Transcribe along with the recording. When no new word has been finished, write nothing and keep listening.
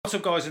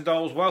What's up, guys and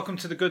dolls? Welcome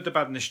to the Good, the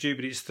Bad and the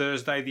Stupid. It's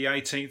Thursday the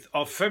 18th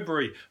of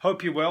February.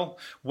 Hope you're well.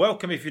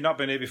 Welcome if you've not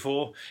been here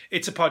before.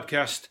 It's a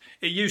podcast.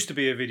 It used to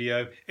be a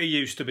video. It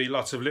used to be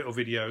lots of little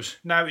videos.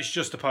 Now it's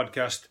just a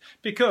podcast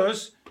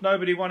because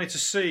nobody wanted to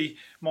see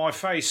my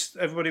face.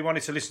 Everybody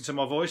wanted to listen to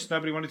my voice.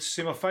 Nobody wanted to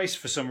see my face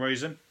for some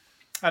reason.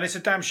 And it's a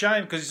damn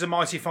shame because it's a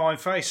mighty fine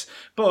face.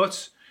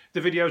 But the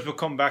videos will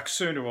come back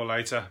sooner or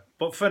later.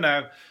 But for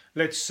now,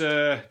 let's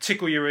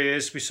tickle your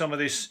ears with some of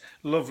this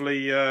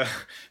lovely,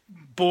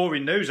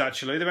 boring news,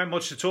 actually. There ain't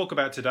much to talk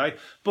about today,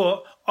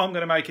 but I'm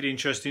going to make it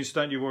interesting,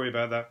 so don't you worry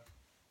about that.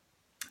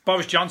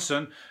 Boris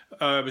Johnson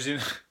was in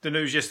the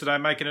news yesterday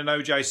making an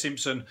O.J.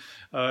 Simpson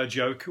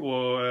joke,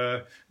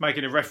 or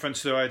making a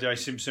reference to O.J.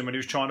 Simpson when he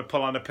was trying to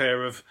pull on a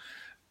pair of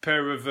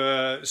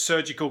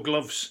surgical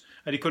gloves,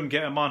 and he couldn't get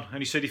them on, and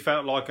he said he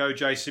felt like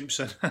O.J.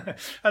 Simpson.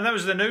 And that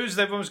was the news.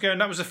 Everyone was going,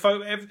 that was a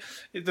photo.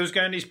 There was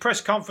going, his press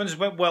conference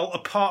went well,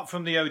 apart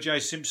from the O.J.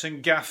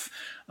 Simpson gaffe.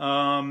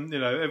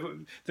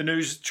 The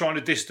news trying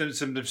to distance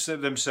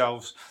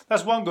themselves.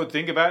 That's one good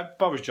thing about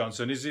Boris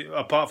Johnson, is it,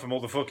 apart from all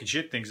the fucking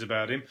shit things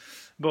about him.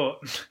 But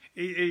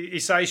he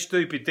says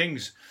stupid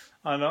things.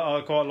 And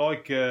I quite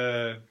like,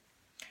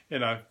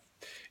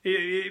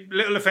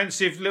 little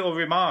offensive little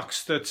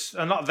remarks that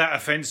are not that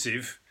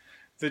offensive.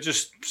 They're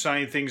just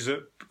saying things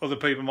that other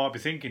people might be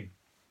thinking.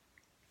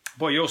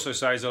 But he also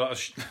says a lot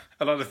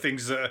of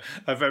things that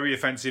are very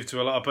offensive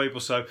to a lot of people.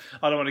 So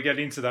I don't want to get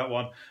into that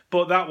one.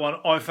 But that one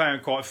I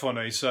found quite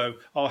funny, so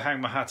I'll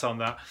hang my hat on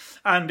that.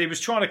 And he was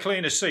trying to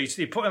clean a seat.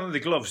 He put on the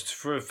gloves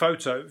for a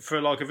photo,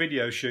 for like a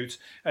video shoot,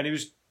 and he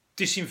was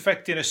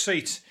disinfecting a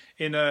seat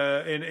in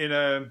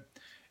a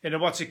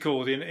what's it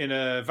called, in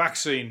a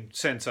vaccine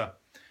centre.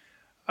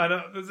 And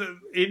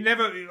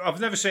I've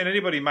never seen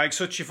anybody make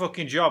such a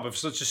fucking job of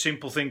such a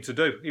simple thing to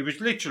do. It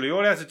was literally,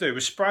 all he had to do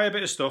was spray a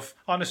bit of stuff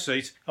on a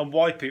seat and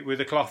wipe it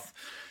with a cloth.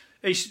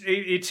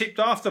 He tipped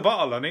half the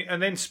bottle on it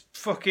and then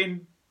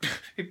fucking,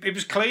 he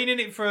was cleaning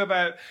it for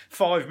about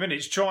 5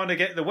 minutes, trying to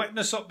get the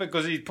wetness up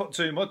because he'd put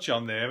too much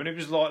on there. And it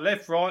was like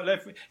left, right,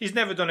 left. He's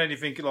never done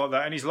anything like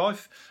that in his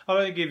life. I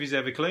don't think he's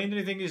ever cleaned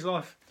anything in his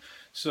life.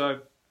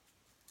 So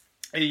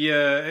he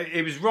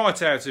was right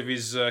out of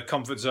his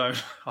comfort zone,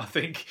 I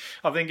think.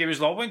 I think he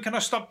was like, when can I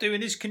stop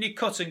doing this? Can you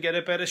cut and get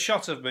a better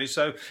shot of me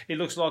so it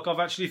looks like I've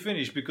actually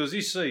finished? Because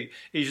this seat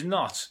is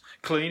not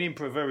cleaning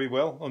very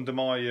well under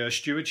my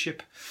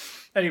stewardship.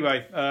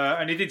 Anyway,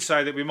 and he did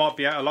say that we might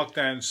be out of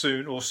lockdown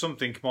soon, or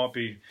something might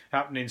be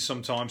happening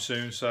sometime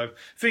soon. So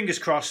fingers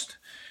crossed,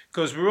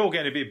 because we're all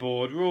getting a bit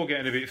bored. We're all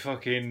getting a bit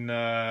fucking,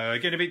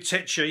 getting a bit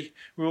tetchy.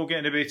 We're all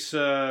getting a bit,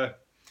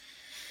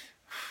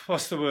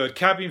 what's the word?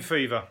 Cabin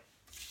fever.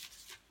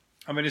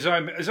 I mean,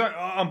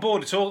 I'm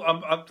bored at all.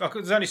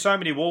 There's only so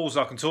many walls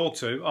I can talk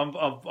to.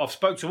 I've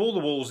spoke to all the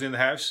walls in the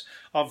house.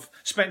 I've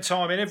spent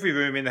time in every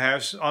room in the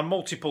house on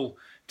multiple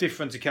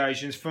different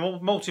occasions for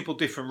multiple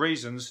different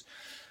reasons.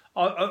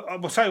 I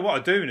will tell you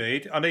what I do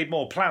need. I need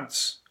more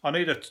plants. I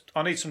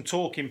need some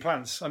talking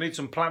plants. I need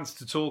some plants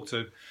to talk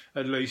to,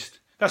 at least.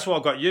 That's why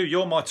I got you.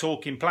 You're my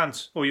talking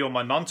plant, or you're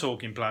my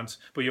non-talking plant,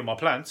 but you're my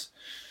plant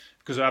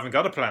because I haven't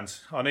got a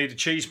plant. I need a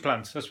cheese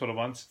plant. That's what I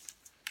want.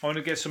 I want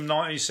to get some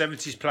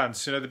 1970s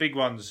plants, the big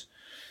ones.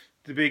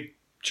 The big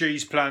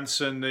cheese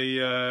plants and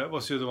the,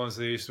 what's the other ones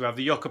they used to have?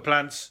 The yucca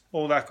plants,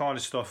 all that kind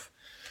of stuff.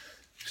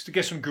 Just to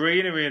get some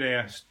greenery in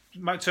here.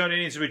 Might turn it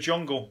into a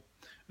jungle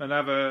and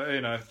have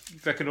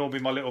they can all be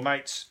my little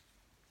mates.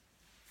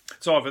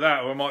 It's either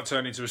that or I might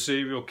turn into a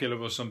serial killer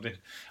or something.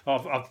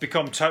 I've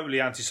become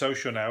totally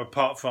antisocial now,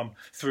 apart from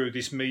through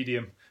this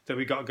medium that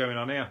we got going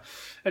on here.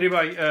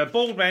 Anyway,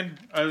 bald men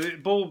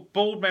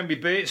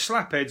with beards,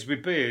 slapheads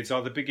with beards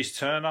are the biggest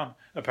turn on,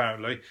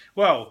 apparently.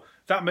 Well,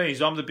 that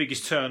means I'm the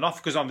biggest turn off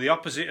because I'm the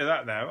opposite of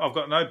that now. I've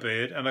got no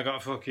beard and I've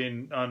got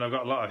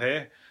a lot of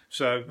hair.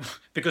 So,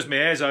 because my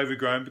hair's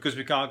overgrown, because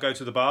we can't go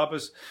to the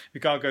barbers, we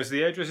can't go to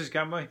the hairdressers,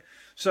 can we?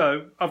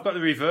 So, I've got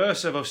the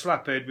reverse of a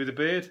slaphead with a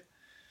beard.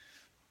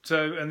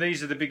 So, and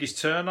these are the biggest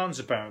turn-ons,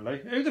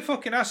 apparently. Who the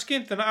fucking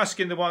asking? They're not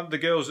asking the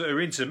girls that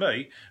are into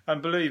me,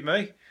 and believe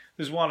me,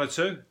 there's one or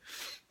two.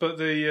 But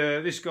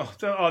this guy,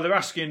 they're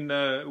asking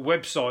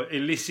website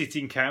illicit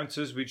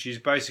encounters, which is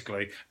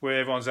basically where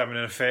everyone's having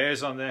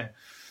affairs on there.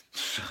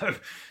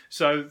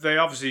 So they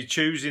obviously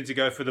choosing to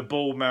go for the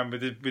bald man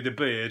with the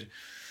beard,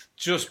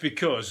 just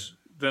because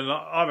they're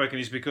not. I reckon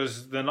it's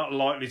because they're not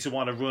likely to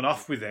want to run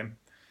off with them,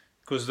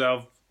 because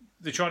they're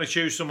trying to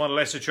choose someone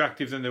less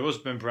attractive than their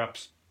husband,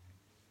 perhaps.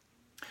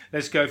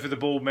 Let's go for the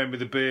bald men with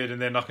the beard, and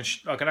then I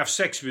can have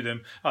sex with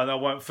them, and I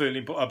won't feel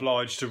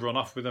obliged to run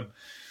off with them.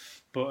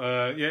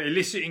 But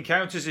illicit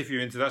encounters, if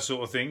you're into that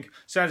sort of thing,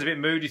 sounds a bit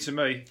moody to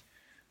me.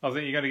 I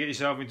think you're going to get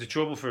yourself into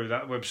trouble through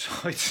that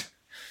website.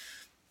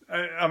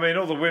 I mean,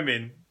 all the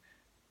women,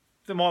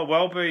 they might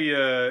well be,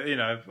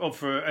 up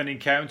for an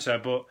encounter,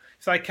 but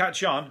if they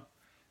catch on,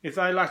 if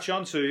they latch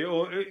onto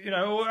you,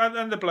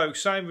 and the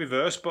blokes, same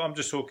reverse, but I'm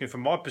just talking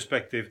from my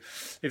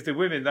perspective. If the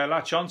women, they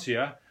latch onto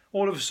you,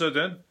 all of a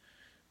sudden,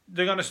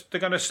 they're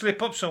gonna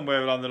slip up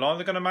somewhere along the line.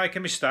 They're gonna make a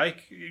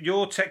mistake.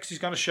 Your text is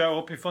gonna show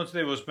up in front of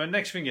their husband.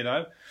 Next thing you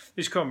know,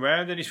 he's come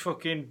round and he's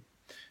fucking,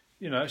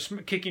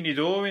 kicking your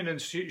door in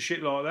and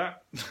shit like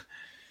that.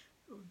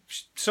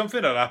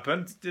 Something will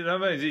happen. You know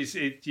what I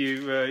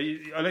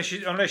mean?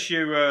 Unless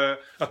you're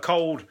a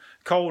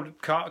cold-hearted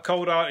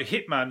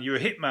hitman. You're a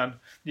hitman.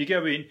 You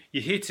go in,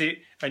 you hit it,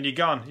 and you're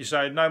gone. You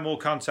say no more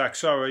contact.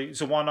 Sorry, it's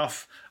a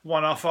one-off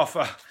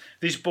offer.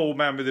 This bald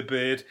man with a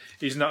beard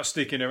is not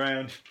sticking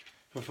around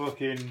for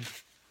fucking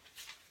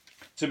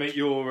to meet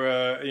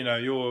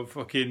your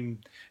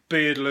fucking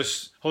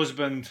beardless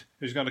husband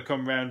who's going to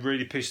come round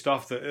really pissed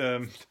off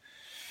that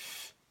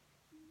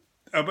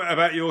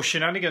about your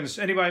shenanigans.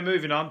 Anyway,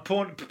 moving on.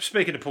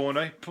 Speaking of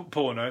porno.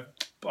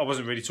 I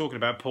wasn't really talking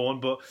about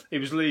porn, but it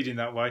was leading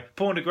that way.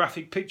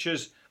 Pornographic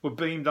pictures were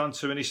beamed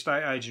onto an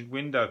estate agent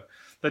window.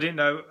 They didn't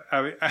know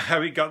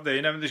how it got there.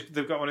 You know,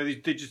 they've got one of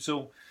these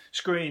digital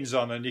screens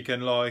on, and you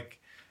can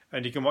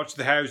watch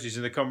the houses,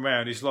 and they come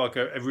round. It's like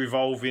a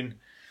revolving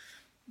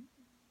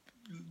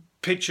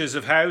pictures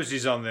of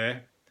houses on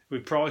there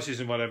with prices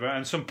and whatever,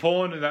 and some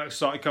porn that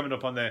started coming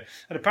up on there.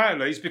 And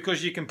apparently, it's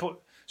because you can put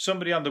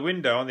somebody on the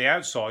window on the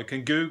outside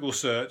can Google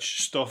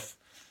search stuff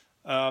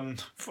on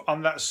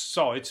that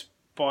site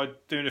by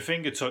doing a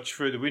finger touch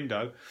through the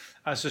window,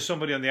 and so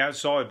somebody on the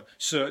outside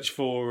searched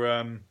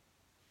for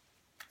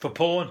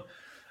porn,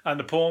 and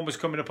the porn was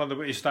coming up on the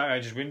estate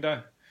agent's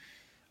window.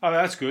 Oh,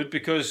 that's good,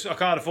 because I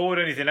can't afford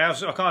anything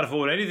else. I can't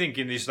afford anything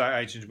in the estate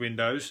agent's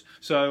windows.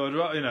 So,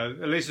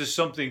 at least there's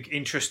something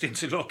interesting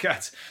to look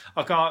at.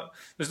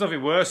 There's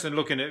nothing worse than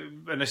looking at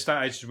an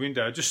estate agent's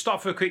window. Just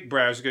stop for a quick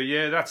browse and go,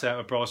 yeah, that's out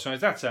of price range,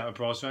 that's out of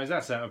price range,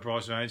 that's out of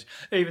price range.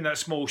 Even that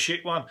small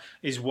shit one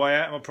is way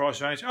out of my price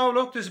range. Oh,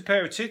 look, there's a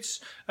pair of tits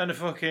and a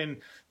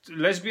fucking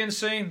lesbian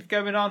scene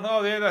going on.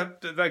 Oh, yeah,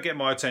 they get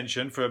my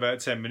attention for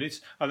about 10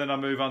 minutes. And then I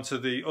move on to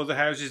the other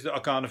houses that I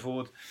can't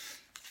afford.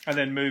 And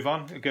then move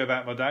on and go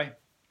about my day.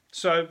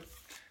 So,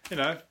 put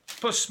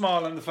a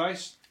smile on the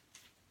face.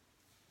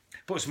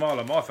 Put a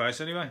smile on my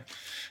face anyway.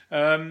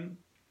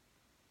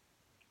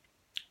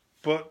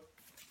 But,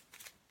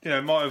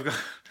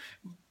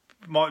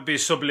 might be a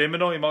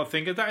subliminal. You might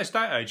think of that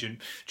estate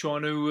agent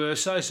trying to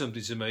say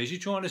something to me. Is he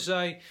trying to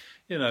say,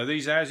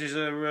 these houses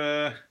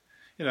are,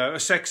 are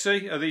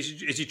sexy?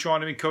 Is he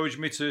trying to encourage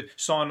me to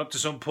sign up to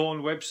some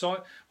porn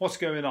website? What's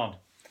going on?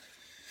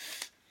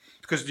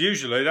 Because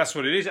usually that's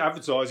what it is.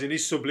 Advertising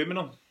is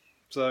subliminal.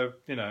 So,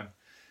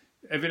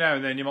 every now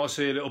and then you might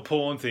see a little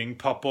porn thing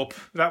pop up.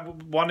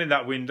 That one in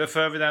that window,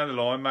 further down the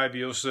line, maybe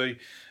you'll see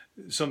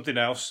something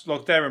else.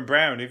 Like Darren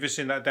Brown. Have you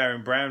seen that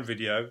Darren Brown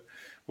video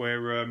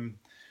where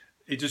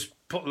he just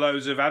put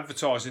loads of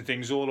advertising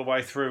things all the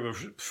way through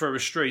a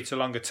street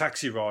along a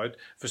taxi ride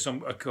for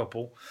a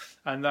couple,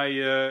 and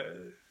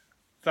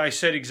they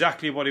said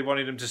exactly what he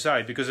wanted them to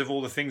say because of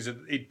all the things that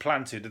he'd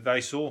planted that they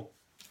saw.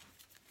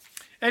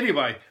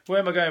 Anyway, where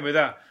am I going with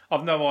that?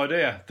 I've no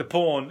idea. The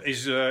porn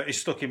is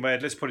stuck in my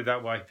head. Let's put it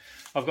that way.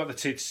 I've got the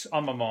tits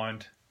on my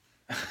mind.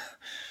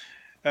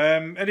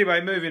 Anyway,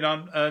 moving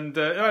on. And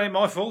it ain't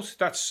my fault.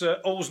 That's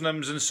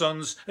Alsnams and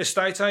Sons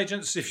estate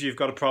agents. If you've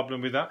got a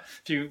problem with that,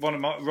 if you want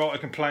to write a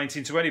complaint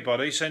into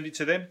anybody, send it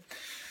to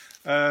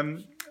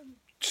them.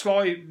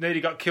 Sly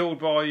nearly got killed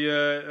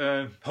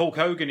by Hulk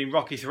Hogan in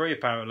Rocky 3,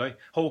 apparently.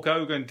 Hulk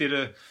Hogan did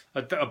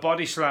a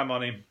body slam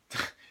on him.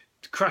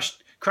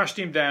 Crashed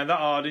him down that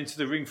hard into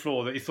the ring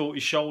floor that he thought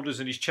his shoulders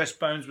and his chest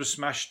bones were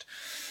smashed.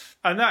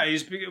 And that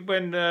is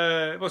when,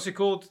 what's it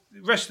called?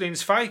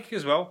 Wrestling's fake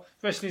as well.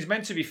 Wrestling's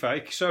meant to be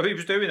fake. So he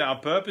was doing that on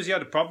purpose. He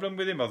had a problem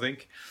with him, I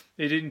think.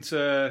 He didn't,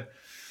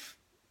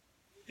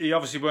 he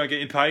obviously weren't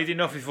getting paid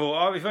enough. He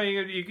thought,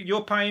 if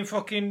you're paying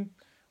fucking,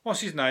 what's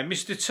his name,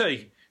 Mr.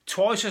 T,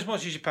 twice as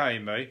much as you're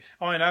paying me,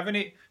 I ain't having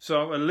it.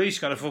 So I'm at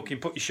least going to fucking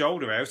put your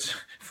shoulder out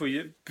for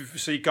you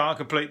so you can't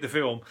complete the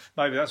film.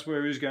 Maybe that's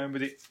where he was going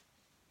with it.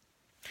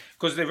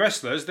 Because the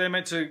wrestlers, they're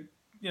meant to,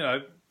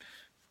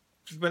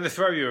 when they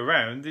throw you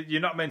around,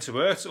 you're not meant to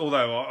hurt.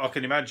 Although I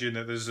can imagine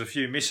that there's a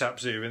few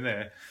mishaps here and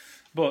there.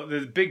 But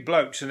the big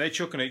blokes and they're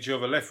chucking each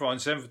other left, right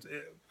and centre.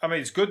 I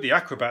mean, it's good, the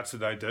acrobats that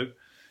they do.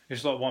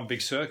 It's like one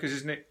big circus,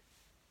 isn't it?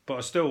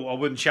 But I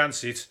wouldn't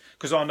chance it.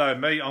 Because I know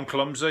me, I'm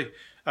clumsy.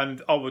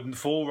 And I wouldn't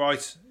fall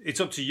right. It's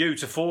up to you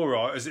to fall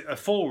right.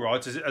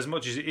 As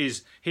much as it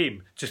is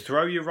him to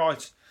throw you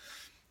right.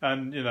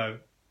 And,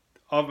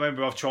 I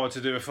remember I've tried to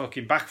do a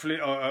fucking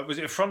backflip. Was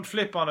it a front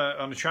flip on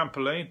a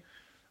trampoline?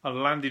 I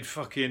landed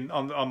fucking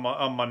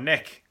on my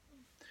neck.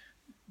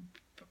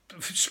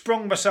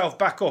 Sprung myself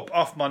back up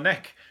off my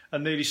neck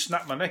and nearly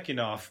snapped my neck in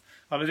half.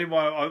 And I didn't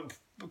want.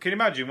 Can you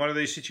imagine one of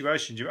these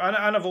situations? And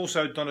I've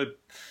also done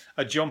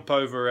a jump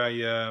over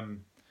a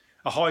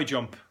high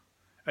jump,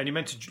 and you're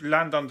meant to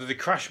land under the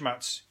crash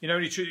mats.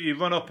 You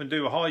run up and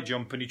do a high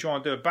jump, and you try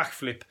and do a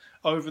backflip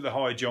over the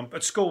high jump.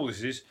 At school,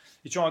 this is.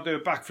 You try and do a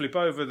backflip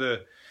over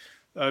the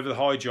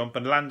high jump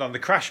and land on the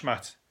crash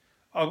mat.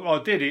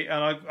 I did it,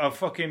 and I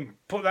fucking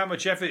put that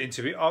much effort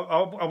into it.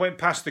 I went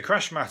past the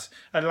crash mat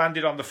and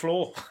landed on the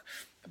floor.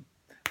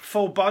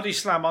 full body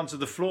slam onto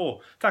the floor.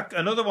 That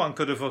another one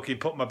could have fucking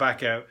put my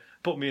back out,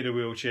 put me in a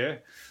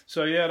wheelchair.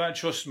 So yeah, I don't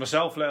trust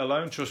myself, let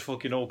alone trust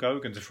fucking Hulk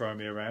Hogan to throw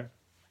me around.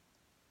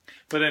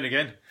 But then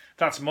again,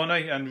 that's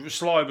money, and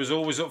Sly was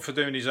always up for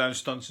doing his own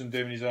stunts and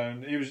doing his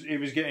own. He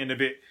was getting a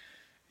bit.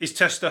 His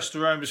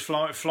testosterone was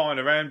flying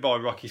around by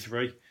Rocky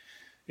 3.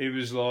 It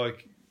was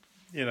like,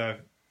 you know,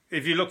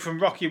 if you look from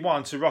Rocky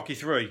 1 to Rocky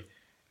 3,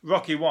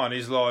 Rocky 1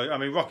 is like, I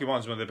mean, Rocky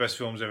 1's one of the best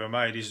films ever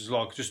made. He's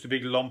like just a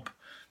big lump,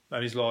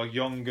 and he's like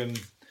young and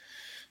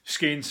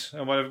skins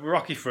and whatever.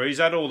 Rocky 3, he's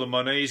had all the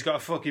money, he's got a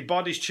fucking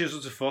body's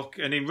chiseled to fuck,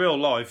 and in real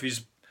life,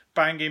 he's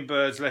banging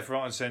birds left,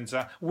 right, and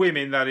centre.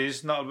 Women, that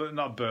is,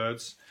 not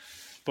birds.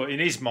 But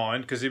in his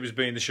mind, because he was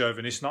being the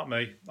chauvinist, not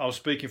me, I was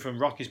speaking from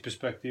Rocky's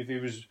perspective. He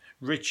was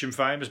rich and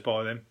famous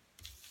by then.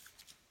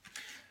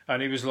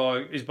 And he was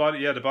like, his body,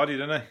 he had a body,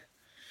 didn't he?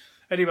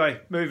 Anyway,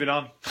 moving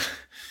on.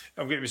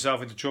 I'm getting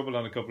myself into trouble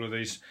on a couple of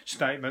these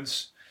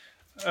statements.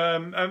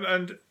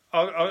 And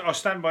I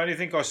stand by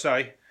anything I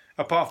say,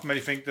 apart from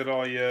anything that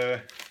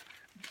I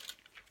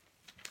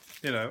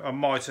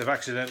might have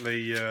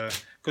accidentally,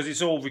 because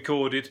it's all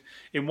recorded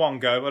in one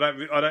go.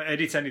 I don't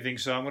edit anything,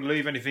 so I'm going to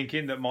leave anything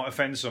in that might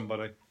offend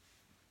somebody.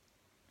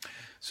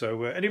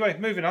 So anyway,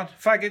 moving on.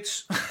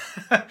 Faggots.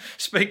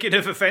 Speaking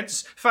of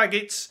offence,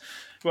 faggots.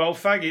 Well,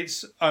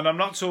 faggots, and I'm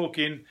not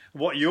talking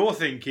what you're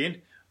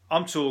thinking.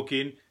 I'm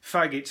talking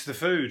faggots the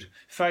food.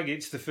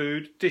 Faggots the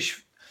food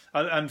dish.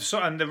 And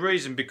the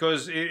reason,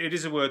 because it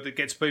is a word that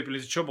gets people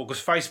into trouble,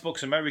 because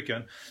Facebook's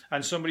American,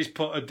 and somebody's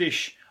put a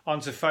dish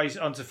onto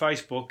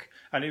Facebook,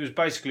 and it was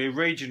basically a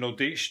regional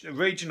dish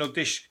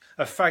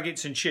of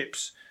faggots and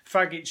chips.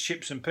 Faggots,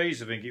 chips and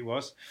peas, I think it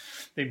was,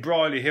 in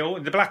Brierley Hill,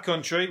 in the Black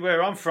Country,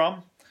 where I'm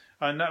from.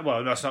 And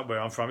well, that's not where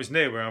I'm from, it's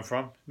near where I'm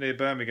from, near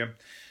Birmingham.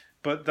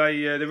 But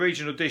the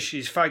regional dish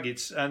is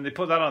faggots, and they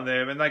put that on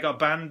there, and they got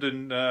banned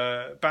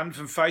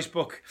from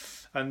Facebook,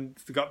 and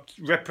they got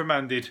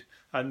reprimanded,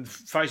 and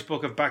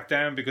Facebook have backed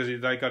down because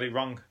they got it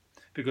wrong,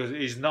 because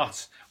it is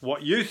not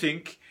what you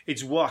think,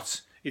 it's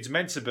what it's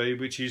meant to be,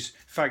 which is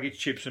faggots,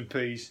 chips and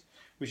peas,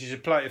 which is a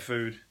plate of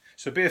food.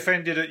 So be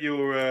offended at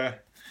your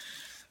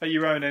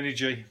own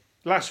energy.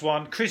 Last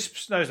one,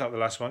 crisps. No, it's not the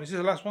last one. Is it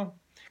the last one?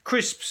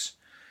 Crisps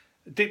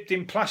dipped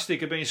in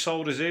plastic are being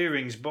sold as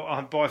earrings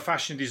by a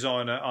fashion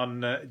designer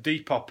on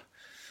Depop.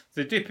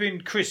 They're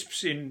dipping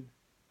crisps in...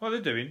 What are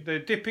they doing? They're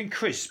dipping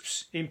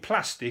crisps in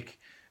plastic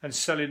and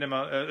selling them...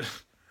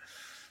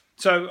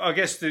 So I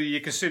guess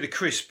you can see the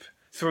crisp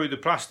through the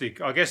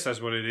plastic. I guess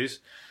that's what it is.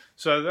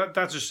 So that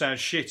just sounds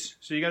shit.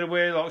 So you're going to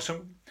wear like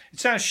some... It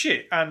sounds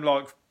shit and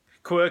like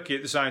quirky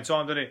at the same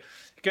time, doesn't it?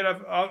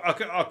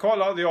 I quite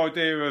like the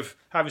idea of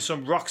having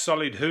some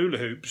rock-solid hula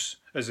hoops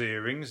as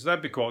earrings.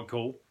 That'd be quite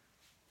cool.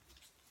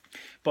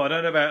 But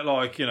I don't know about,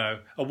 like, you know,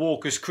 a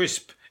Walker's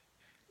crisp,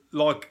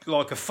 like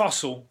a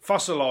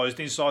fossilised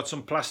inside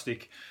some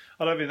plastic.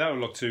 I don't think that would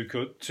look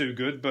too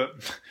good,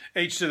 but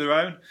each to their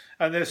own.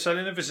 And they're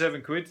selling them for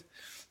 £7.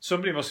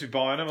 Somebody must be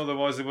buying them,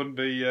 otherwise they wouldn't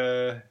be,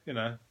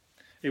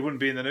 it wouldn't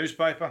be in the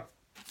newspaper.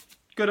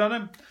 Good on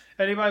them.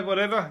 Anyway,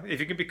 whatever. If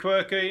you can be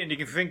quirky and you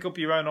can think up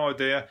your own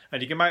idea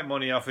and you can make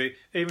money off it,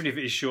 even if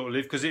it is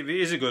short-lived, because if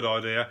it is a good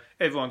idea,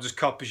 everyone just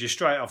copies you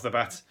straight off the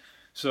bat.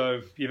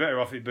 So you're better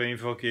off it being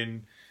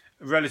fucking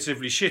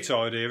relatively shit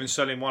idea and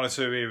selling one or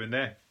two here and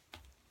there.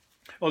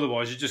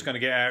 Otherwise, you're just going to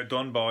get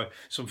outdone by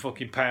some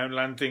fucking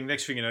Poundland thing.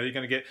 Next thing you know, you're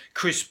going to get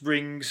crisp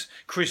rings,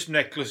 crisp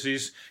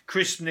necklaces,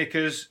 crisp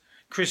knickers,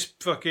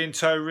 crisp fucking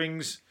toe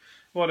rings,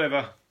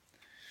 whatever.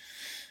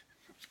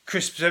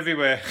 Crisps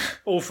everywhere,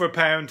 all for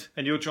 £1,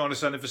 and you're trying to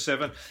sell it for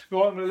 £7.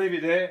 Well, I'm going to leave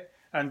it there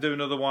and do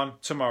another one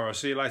tomorrow.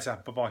 See you later.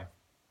 Bye-bye.